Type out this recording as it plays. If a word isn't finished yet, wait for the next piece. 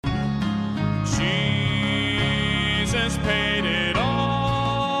Jesus paid it all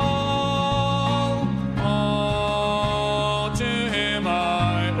to him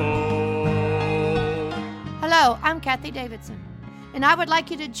I owe. Hello, I'm Kathie Davidson, and I would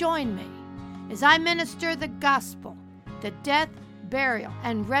like you to join me as I minister the gospel, the death, burial,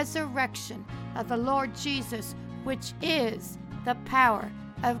 and resurrection of the Lord Jesus, which is the power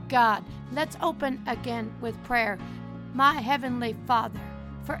of God. Let's open again with prayer. My Heavenly Father,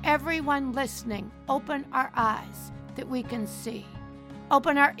 for everyone listening, open our eyes that we can see.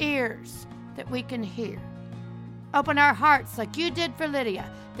 Open our ears that we can hear. Open our hearts like you did for Lydia,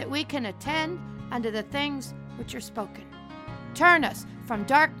 that we can attend unto the things which are spoken. Turn us from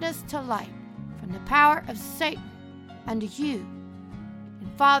darkness to light, from the power of Satan unto you.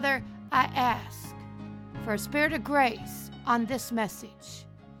 And Father, I ask for a spirit of grace on this message.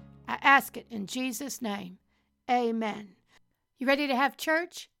 I ask it in Jesus' name. Amen. You ready to have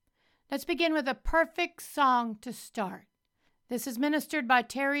church? Let's begin with a perfect song to start. This is ministered by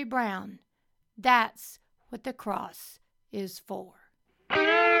Terry Brown. That's what the cross is for.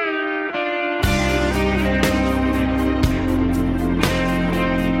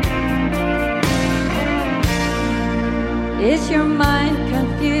 Is your mind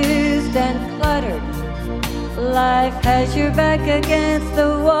confused and cluttered? Life has your back against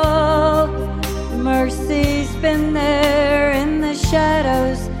the wall. Mercy's been there in the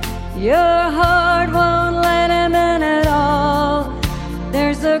shadows. Your heart won't let him in at all.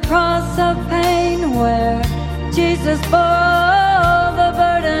 There's a cross of pain where Jesus bore the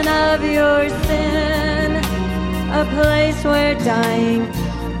burden of your sin. A place where dying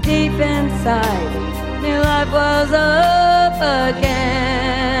deep inside, new life was up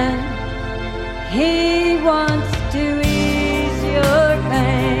again. He wants to ease your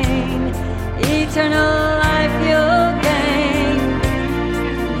pain. Eternal life you'll gain.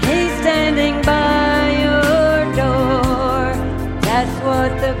 He's standing by your door. That's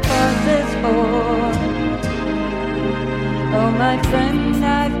what the cross is for. Oh, my friend,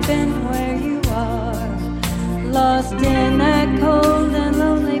 I've been where you are, lost in that cold and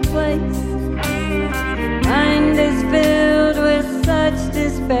lonely place. Mind is filled with such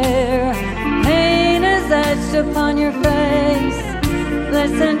despair. Pain is etched upon your face.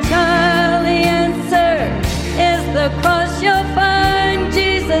 Listen, child, the answer is the cross. You'll find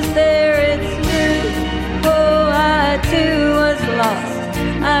Jesus there, it's true. Oh, I too was lost,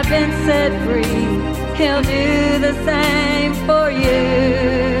 I've been set free. He'll do the same for you.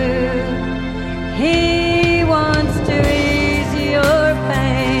 He wants to ease your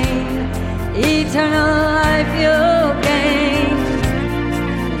pain. Eternal life you'll gain.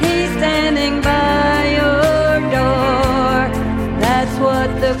 He's standing by your door. That's what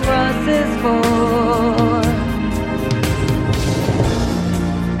the cross is for.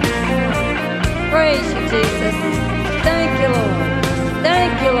 Praise you, Jesus. Thank you, Lord.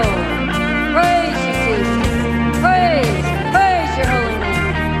 Thank you, Lord. Praise you, Jesus. Praise your holy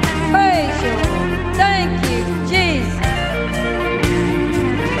name. Praise you, Lord. Thank you, Jesus.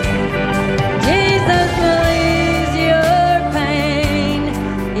 Jesus will ease your pain.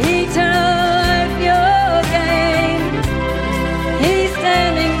 Eternal life you'll gain. He's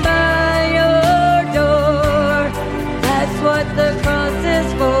standing by your door. That's what the cross is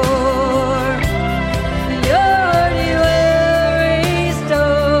for. Your heart he will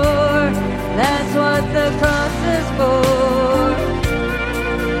restore. That's what the cross is for.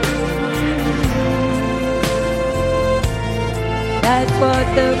 That's what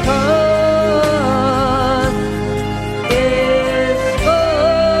the cross is for.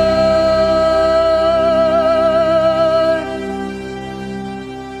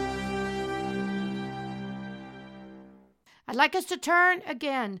 I'd like us to turn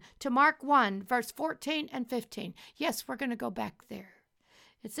again to Mark 1, verse 14 and 15. Yes, we're going to go back there.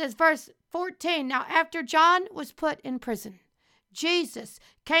 It says, verse 14, now after John was put in prison, Jesus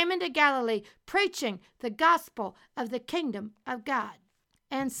came into Galilee preaching the gospel of the kingdom of God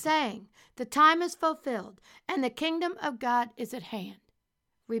and saying, the time is fulfilled and the kingdom of God is at hand.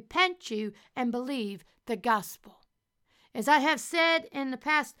 Repent you and believe the gospel. As I have said in the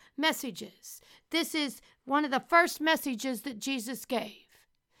past messages, this is one of the first messages that Jesus gave.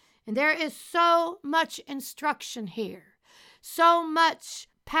 And there is so much instruction here, so much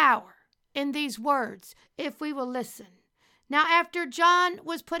power in these words if we will listen. Now, after John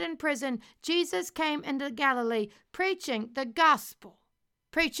was put in prison, Jesus came into Galilee preaching the gospel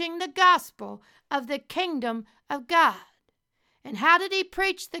of the kingdom of God. And how did he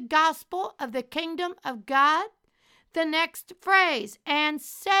preach the gospel of the kingdom of God? The next phrase, and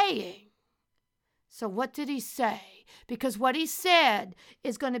saying. So what did he say? because what he said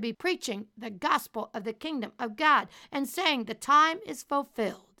is going to be preaching the gospel of the kingdom of God and saying the time is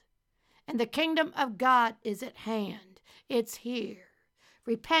fulfilled and the kingdom of God is at hand. It's here.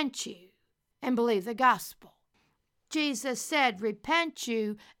 Repent you and believe the gospel. Jesus said, repent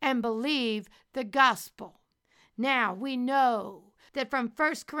you and believe the gospel. Now we know that from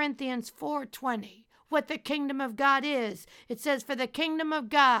 1 Corinthians 4:20, what the kingdom of God is. It says, for the kingdom of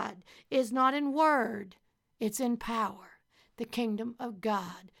God is not in word, it's in power. The kingdom of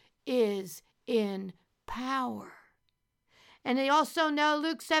God is in power. And they also know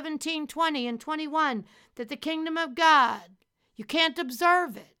Luke 17:20 and 21, that the kingdom of God, you can't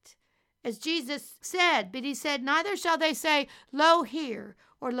observe it. As Jesus said, but he said, neither shall they say, lo here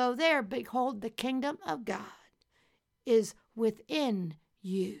or lo there. Behold, the kingdom of God is within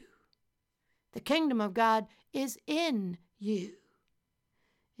you. The kingdom of God is in you.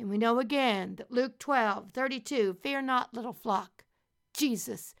 And we know again that Luke 12:32, fear not, little flock,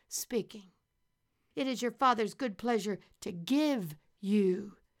 Jesus speaking. It is your Father's good pleasure to give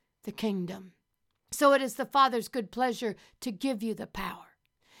you the kingdom. So it is the Father's good pleasure to give you the power.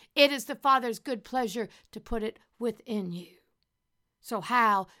 It is the Father's good pleasure to put it within you. So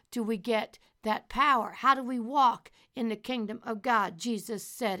how do we get that power? How do we walk in the kingdom of God? Jesus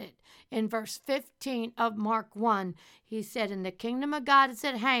said it in verse 15 of Mark 1. He said, and the kingdom of God is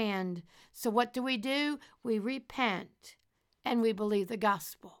at hand. So what do? We repent and we believe the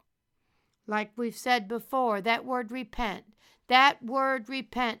gospel. Like we've said before, that word repent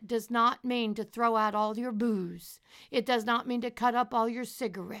does not mean to throw out all your booze. It does not mean to cut up all your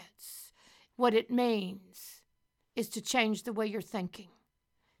cigarettes. What it means is to change the way you're thinking.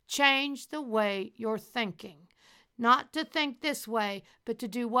 Change the way you're thinking. Not to think this way, but to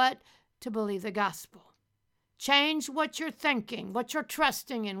do what? To believe the gospel. Change what you're thinking, what you're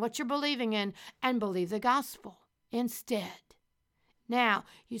trusting in, what you're believing in, and believe the gospel instead. Now,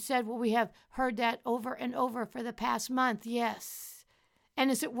 you said, well, we have heard that over and over for the past month. Yes. And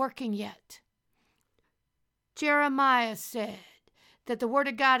is it working yet? Jeremiah said that the word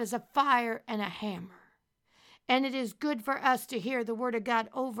of God is a fire and a hammer. And it is good for us to hear the word of God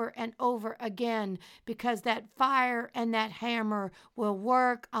over and over again, because that fire and that hammer will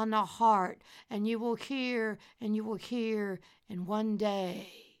work on the heart. And you will hear and you will hear. And one day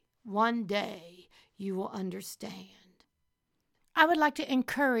you will understand. I would like to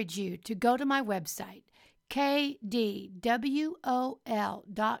encourage you to go to my website, kdwol.com,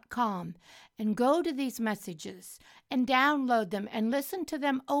 and go to these messages and download them and listen to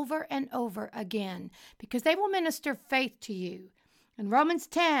them over and over again, because they will minister faith to you. In Romans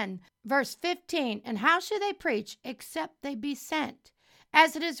 10, verse 15, and how should they preach except they be sent?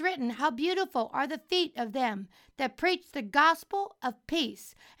 As it is written, how beautiful are the feet of them that preach the gospel of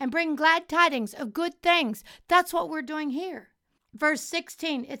peace and bring glad tidings of good things. That's what we're doing here. Verse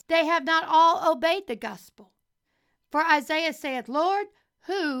 16, they have not all obeyed the gospel. For Isaiah saith, Lord,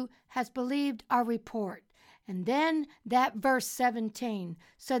 who has believed our report? And then that verse 17,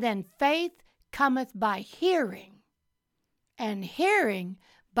 so then faith cometh by hearing, and hearing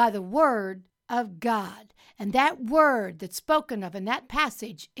by the word of God. And that word that's spoken of in that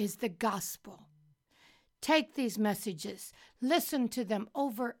passage is the gospel. Take these messages, listen to them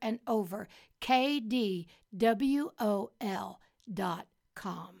over and over, kdwol.com.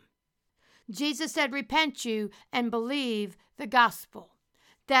 Jesus said, repent you and believe the gospel.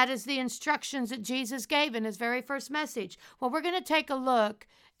 That is the instructions that Jesus gave in his very first message. Well, we're going to take a look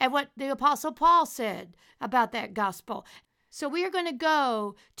at what the Apostle Paul said about that gospel. So we are going to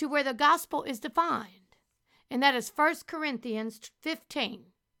go to where the gospel is defined, and that is 1 Corinthians 15.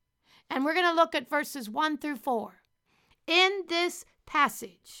 And we're going to look at verses 1 through 4. In this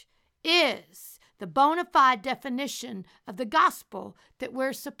passage is the bona fide definition of the gospel that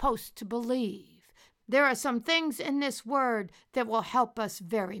we're supposed to believe. There are some things in this word that will help us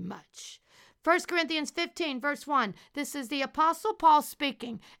very much. 1 Corinthians 15, verse 1, this is the Apostle Paul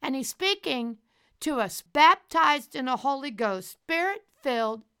speaking, and he's speaking to us baptized in the Holy Ghost,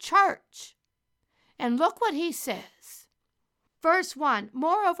 Spirit-filled church. And look what he says. Verse 1,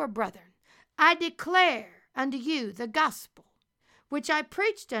 moreover, brethren, I declare unto you the gospel, which I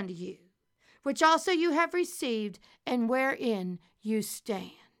preached unto you, which also you have received, and wherein you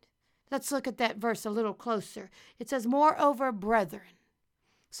stand. Let's look at that verse a little closer. It says, moreover, brethren.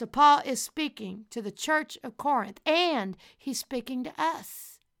 So Paul is speaking to the church of Corinth, and he's speaking to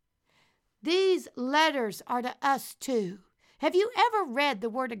us. These letters are to us too. Have you ever read the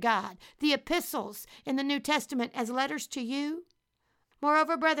Word of God, the epistles in the New Testament, as letters to you?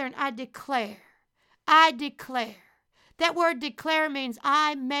 Moreover, brethren, I declare. That word declare means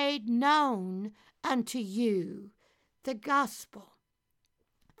I made known unto you The gospel.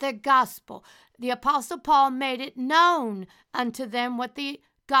 The gospel. The Apostle Paul made it known unto them what the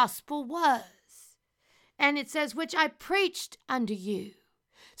gospel was. And it says, which I preached unto you.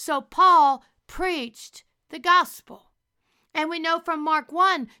 So Paul preached the gospel. And we know from Mark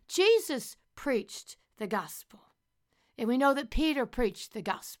 1, Jesus preached the gospel. And we know that Peter preached the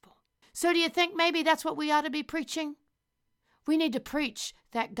gospel. So do you think maybe that's what we ought to be preaching? We need to preach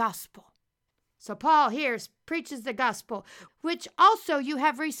that gospel. So Paul here preaches the gospel, which also you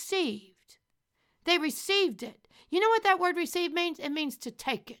have received. They received it. You know what that word receive means? It means to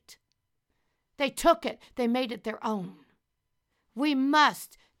take it. They took it. They made it their own. We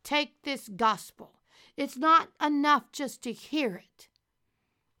must take this gospel. It's not enough just to hear it.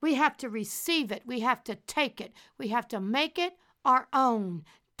 We have to receive it. We have to take it. We have to make it our own.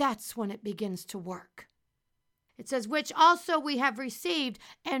 That's when it begins to work. It says, which also we have received,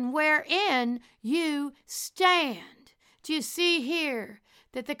 and wherein you stand. Do you see here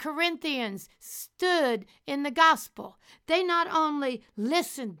that the Corinthians stood in the gospel? They not only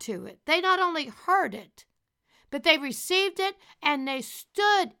listened to it, they not only heard it, but they received it and they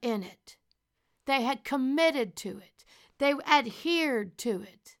stood in it. They had committed to it. They adhered to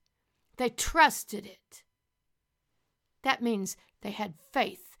it. They trusted it. That means they had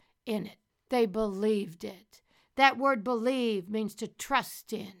faith in it. They believed it. That word believe means to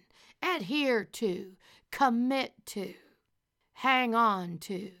trust in, adhere to, commit to, hang on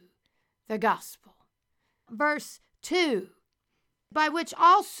to the gospel. Verse 2, by which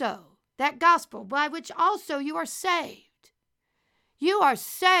also, that gospel, by which also you are saved. You are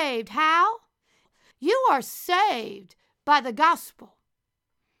saved how? You are saved by the gospel.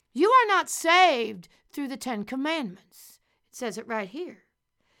 You are not saved through the 10 Commandments. It says it right here.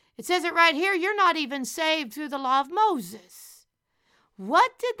 It says it right here, you're not even saved through the law of Moses.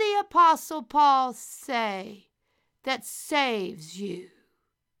 What did the Apostle Paul say that saves you?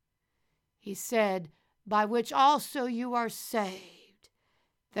 He said, by which also you are saved,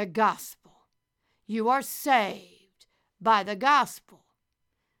 the gospel. You are saved by the gospel,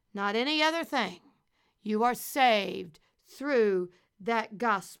 not any other thing. You are saved through that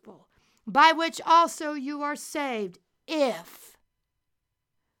gospel, by which also you are saved, if,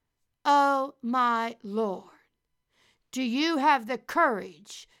 oh my Lord, do you have the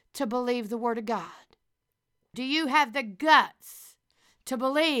courage to believe the Word of God? Do you have the guts to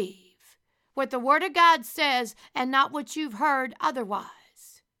believe what the Word of God says and not what you've heard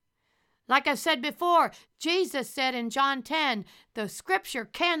otherwise? Like I said before, Jesus said in John 10, the Scripture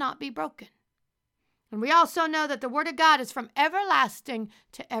cannot be broken. And we also know that the Word of God is from everlasting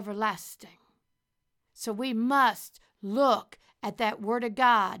to everlasting. So we must look at that Word of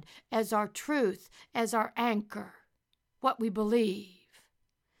God as our truth, as our anchor, what we believe.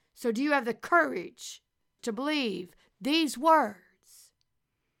 So do you have the courage to believe these words?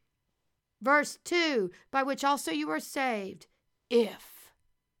 Verse 2, by which also you are saved, if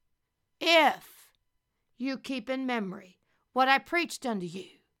you keep in memory what I preached unto you.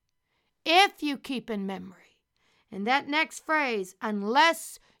 If you keep in memory. And that next phrase,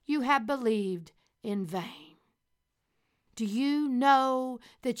 unless you have believed in vain. Do you know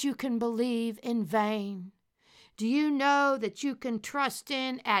that you can believe in vain? Do you know that you can trust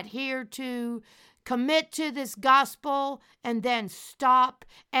in, adhere to, commit to this gospel, and then stop,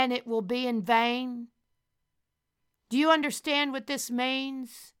 and it will be in vain? Do you understand what this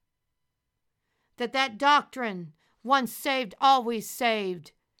means? That doctrine, once saved, always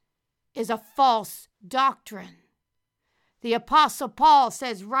saved, is a false doctrine. The Apostle Paul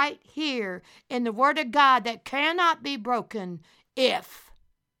says right here in the Word of God that cannot be broken if.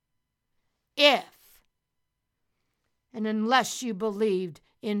 And unless you believed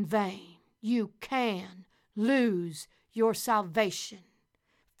in vain, you can lose your salvation.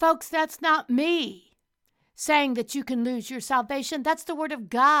 Folks, that's not me saying that you can lose your salvation. That's the Word of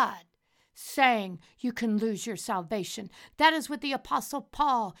God saying you can lose your salvation. That is what the Apostle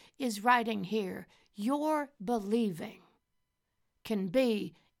Paul is writing here. Your believing can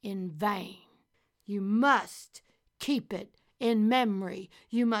be in vain. You must keep it in memory.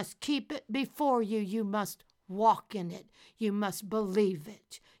 You must keep it before you. You must walk in it. You must believe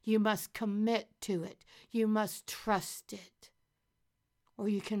it. You must commit to it. You must trust it. Or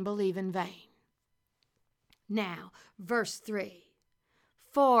you can believe in vain. Now, verse 3.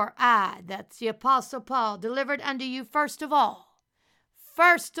 For I, that's the Apostle Paul, delivered unto you first of all.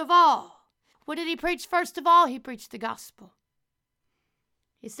 First of all. What did he preach first of all? He preached the gospel.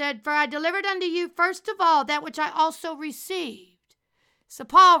 He said, for I delivered unto you first of all that which I also received. So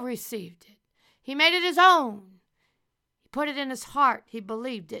Paul received it. He made it his own. He put it in his heart. He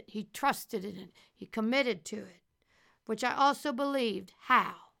believed it. He trusted in it. He committed to it. which I also believed.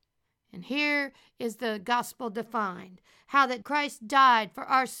 How? And here is the gospel defined. How that Christ died for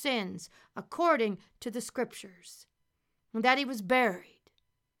our sins according to the Scriptures, and that he was buried,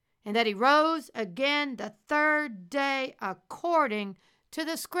 and that he rose again the third day according to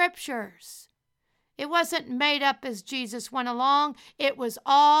the Scriptures. It wasn't made up as Jesus went along. It was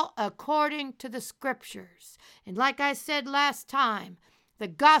all according to the Scriptures. And like I said last time, the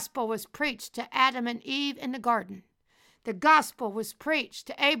gospel was preached to Adam and Eve in the garden. The gospel was preached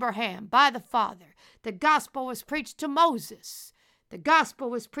to Abraham by the Father. The gospel was preached to Moses. The gospel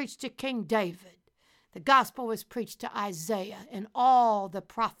was preached to King David. The gospel was preached to Isaiah and all the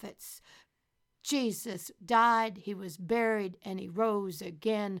prophets. Jesus died, he was buried, and he rose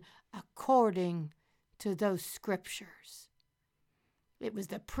again according to those Scriptures. It was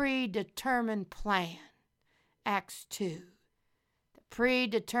the predetermined plan. Acts 2. The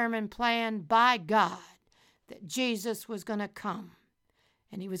predetermined plan by God that Jesus was going to come,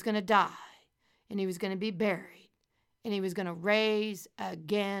 and he was going to die, and he was going to be buried, and he was going to raise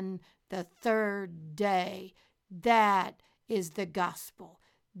again the third day. That is the gospel.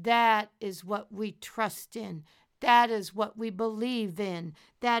 That is what we trust in. That is what we believe in.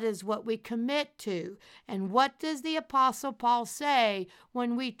 That is what we commit to. And what does the Apostle Paul say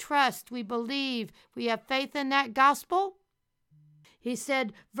when we trust, we believe, we have faith in that gospel? He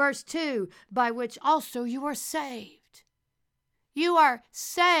said, verse 2, by which also you are saved. You are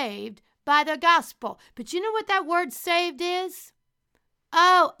saved by the gospel. But you know what that word saved is?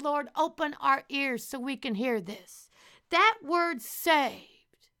 Oh, Lord, open our ears so we can hear this. That word saved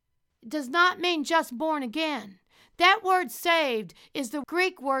does not mean just born again. That word saved is the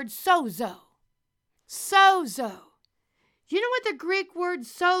Greek word sozo. Sozo. You know what the Greek word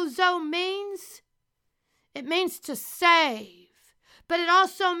sozo means? It means to save. But it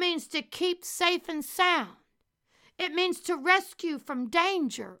also means to keep safe and sound. It means to rescue from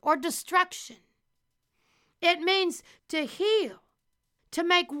danger or destruction. It means to heal, to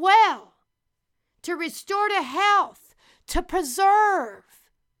make well, to restore to health, to preserve,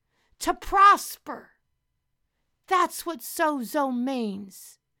 to prosper. That's what sozo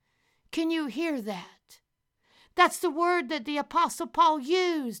means. Can you hear that? That's the word that the Apostle Paul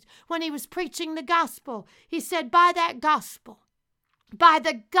used when he was preaching the gospel. He said, by that gospel, by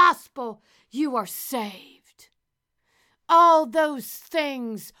the gospel, you are saved. All those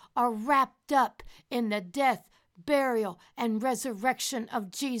things are wrapped up in the death, burial, and resurrection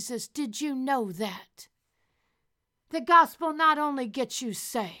of Jesus. Did you know that? The gospel not only gets you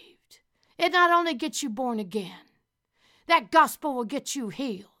saved, it not only gets you born again. That gospel will get you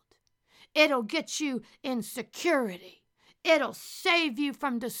healed. It'll get you in security. It'll save you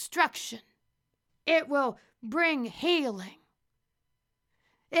from destruction. It will bring healing.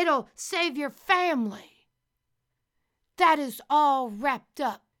 It'll save your family. That is all wrapped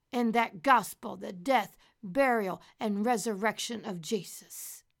up in that gospel, the death, burial, and resurrection of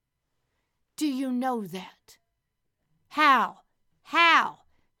Jesus. Do you know that? How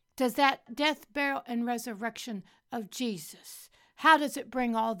does that death, burial, and resurrection of Jesus, how does it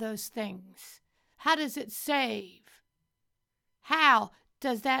bring all those things? How does it save? How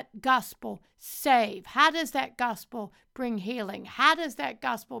does that gospel save? How does that gospel bring healing? How does that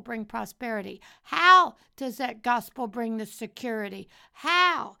gospel bring prosperity? How does that gospel bring the security?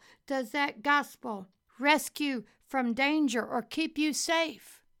 How does that gospel rescue from danger or keep you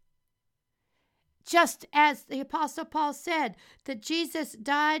safe? Just as the Apostle Paul said that Jesus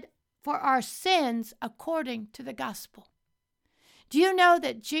died for our sins according to the gospel. Do you know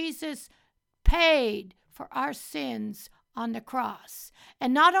that Jesus paid for our sins on the cross?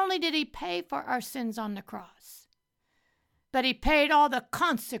 And not only did he pay for our sins on the cross, but he paid all the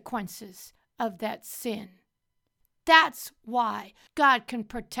consequences of that sin. That's why God can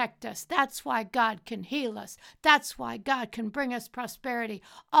protect us. That's why God can heal us. That's why God can bring us prosperity.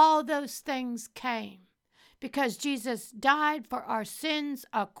 All those things came because Jesus died for our sins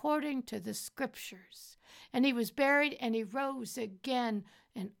according to the Scriptures. And he was buried and he rose again,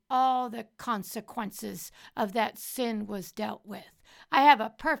 and all the consequences of that sin was dealt with. I have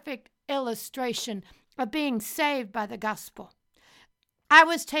a perfect illustration of being saved by the gospel. I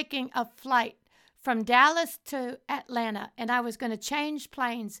was taking a flight from Dallas to Atlanta, and I was going to change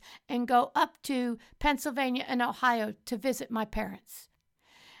planes and go up to Pennsylvania and Ohio to visit my parents.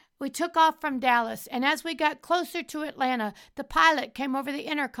 We took off from Dallas, and as we got closer to Atlanta, the pilot came over the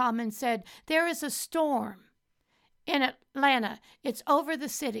intercom and said, "There is a storm in Atlanta. It's over the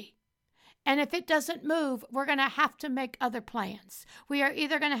city. And if it doesn't move, we're going to have to make other plans. We are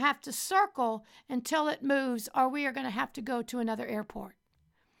either going to have to circle until it moves, or we are going to have to go to another airport."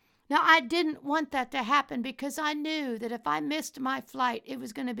 Now, I didn't want that to happen because I knew that if I missed my flight, it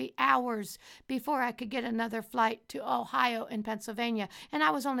was going to be hours before I could get another flight to Ohio and Pennsylvania, and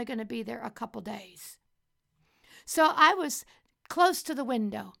I was only going to be there a couple days. So I was close to the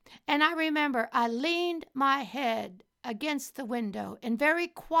window, and I remember I leaned my head against the window, and very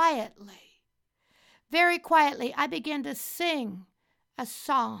quietly, I began to sing a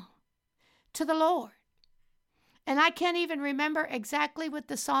song to the Lord. And I can't even remember exactly what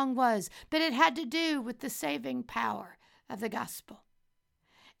the song was, but it had to do with the saving power of the gospel.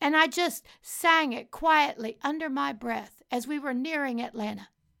 And I just sang it quietly under my breath as we were nearing Atlanta.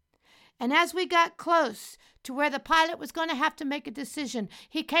 And as we got close to where the pilot was going to have to make a decision,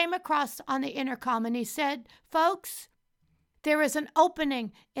 he came across on the intercom and he said, "Folks, there is an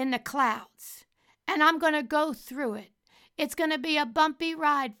opening in the clouds, and I'm going to go through it. It's going to be a bumpy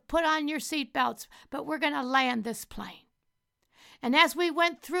ride. Put on your seatbelts, but we're going to land this plane." And as we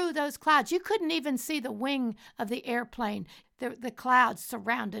went through those clouds, you couldn't even see the wing of the airplane. The clouds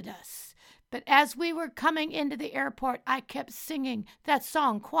surrounded us. But as we were coming into the airport, I kept singing that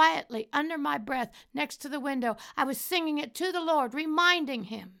song quietly under my breath next to the window. I was singing it to the Lord, reminding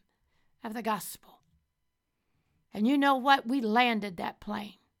him of the gospel. And you know what? We landed that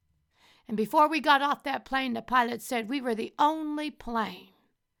plane. And before we got off that plane, the pilot said we were the only plane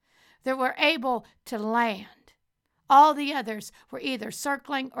that were able to land. All the others were either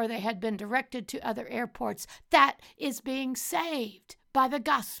circling or they had been directed to other airports. That is being saved by the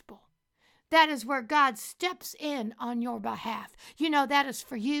gospel. That is where God steps in on your behalf. You know that is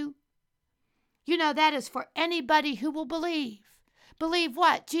for you. You know that is for anybody who will believe. Believe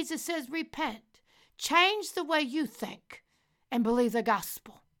what? Jesus says repent. Change the way you think and believe the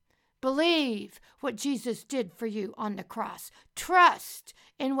gospel. Believe what Jesus did for you on the cross. Trust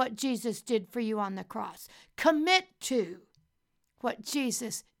in what Jesus did for you on the cross. Commit to what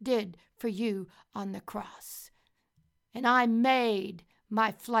Jesus did for you on the cross. And I made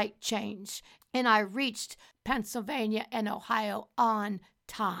my flight change, and I reached Pennsylvania and Ohio on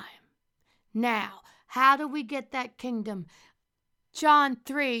time. Now, how do we get that kingdom? John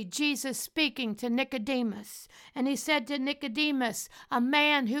 3, Jesus speaking to Nicodemus, and he said to Nicodemus, a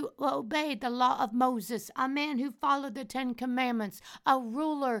man who obeyed the law of Moses, a man who followed the 10 Commandments, a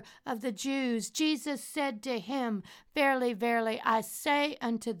ruler of the Jews, Jesus said to him, "Verily, verily, I say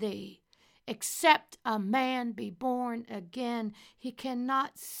unto thee, except a man be born again, he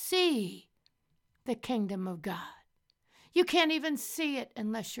cannot see the kingdom of God." You can't even see it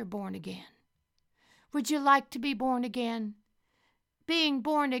unless you're born again. Would you like to be born again? Being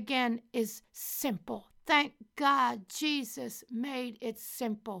born again is simple. Thank God Jesus made it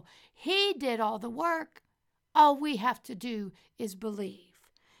simple. He did all the work. All we have to do is believe.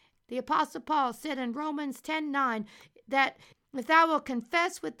 The Apostle Paul said in Romans 10:9 that if thou wilt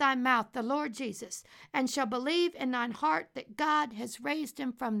confess with thy mouth the Lord Jesus, and shall believe in thine heart that God has raised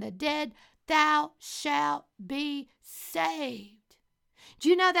him from the dead, thou shalt be saved. Do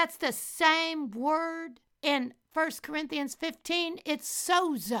you know that's the same word in 1 Corinthians 15? It's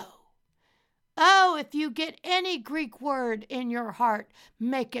sozo. Oh, if you get any Greek word in your heart,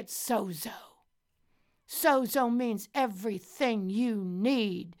 make it sozo. Sozo means everything you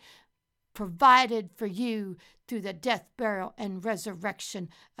need provided for you through the death, burial, and resurrection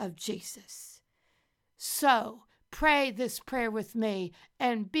of Jesus. So, pray this prayer with me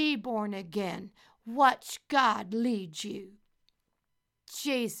and be born again. Watch God lead you.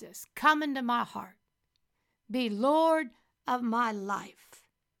 Jesus, come into my heart. Be Lord of my life.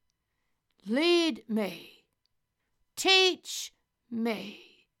 Lead me. Teach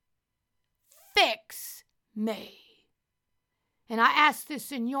me. Fix me. And I ask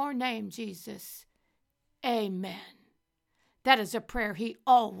this in your name, Jesus. Amen. That is a prayer he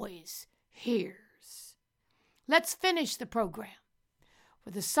always hears. Let's finish the program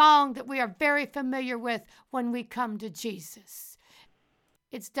with a song that we are very familiar with when we come to Jesus.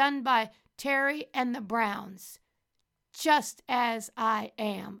 It's done by Terry and the Browns, Just As I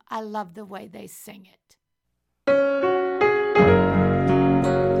Am. I love the way they sing it.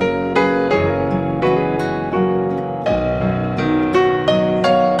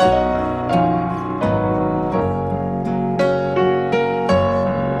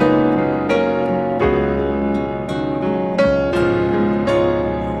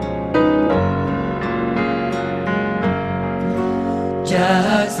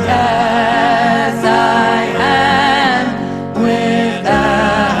 Just as I am,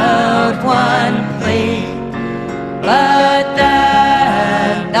 without one plea.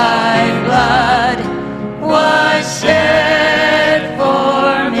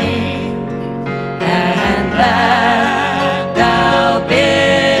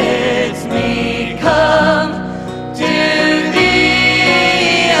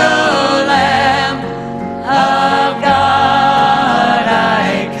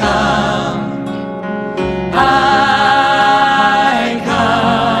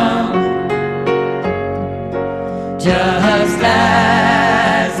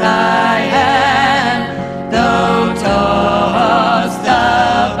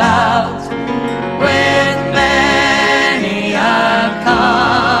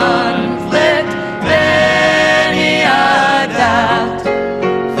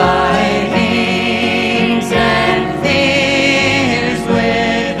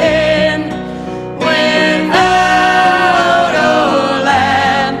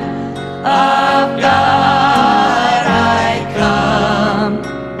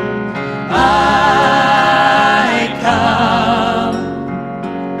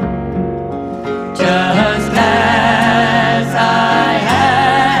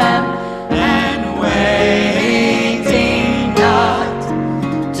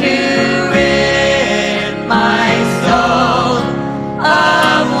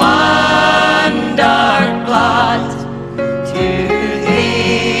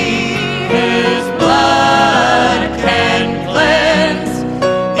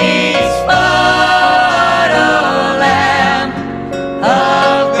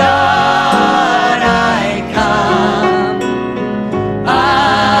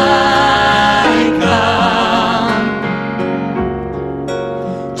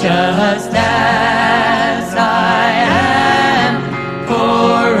 just as I am,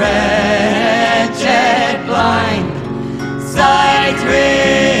 poor, wretched, blind, sight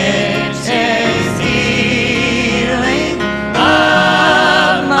riches healing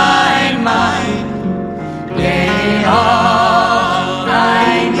of my mind. Yea, all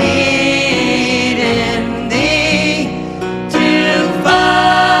I need in thee to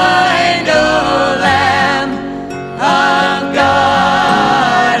find, O Lamb of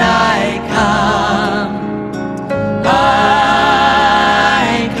God, I come.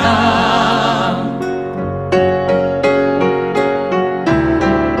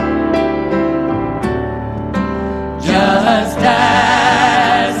 Just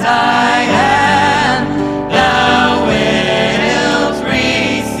as I am, thou wilt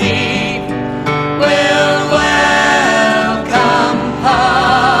receive, will welcome,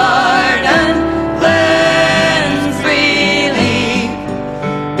 pardon, cleanse, relieve,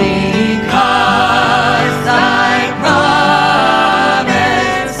 because thy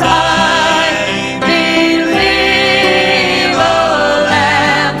promise I believe, O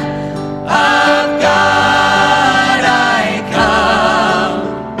Lamb of God, I come.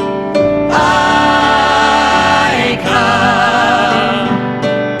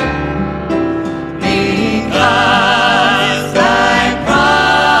 Because thy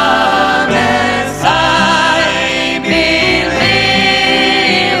promise I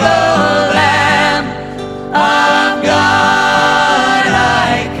believe, O Lamb of God,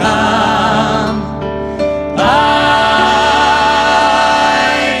 I come.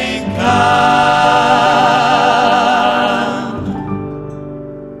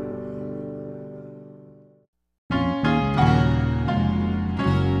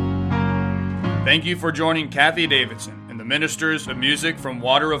 Thank you for joining Kathie Davidson and the ministers of music from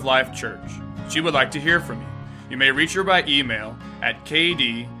Water of Life Church. She would like to hear from you. You may reach her by email at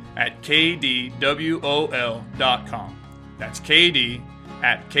kd@kdwol.com. That's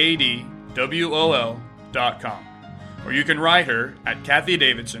kd@kdwol.com. Or you can write her at Kathie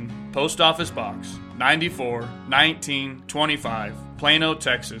Davidson, Post Office Box 94 1925, Plano,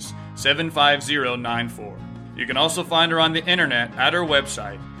 Texas 75094. You can also find her on the internet at her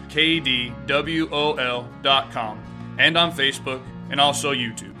website, kdwol.com, and on Facebook and also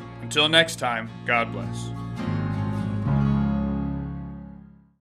YouTube. Until next time, God bless.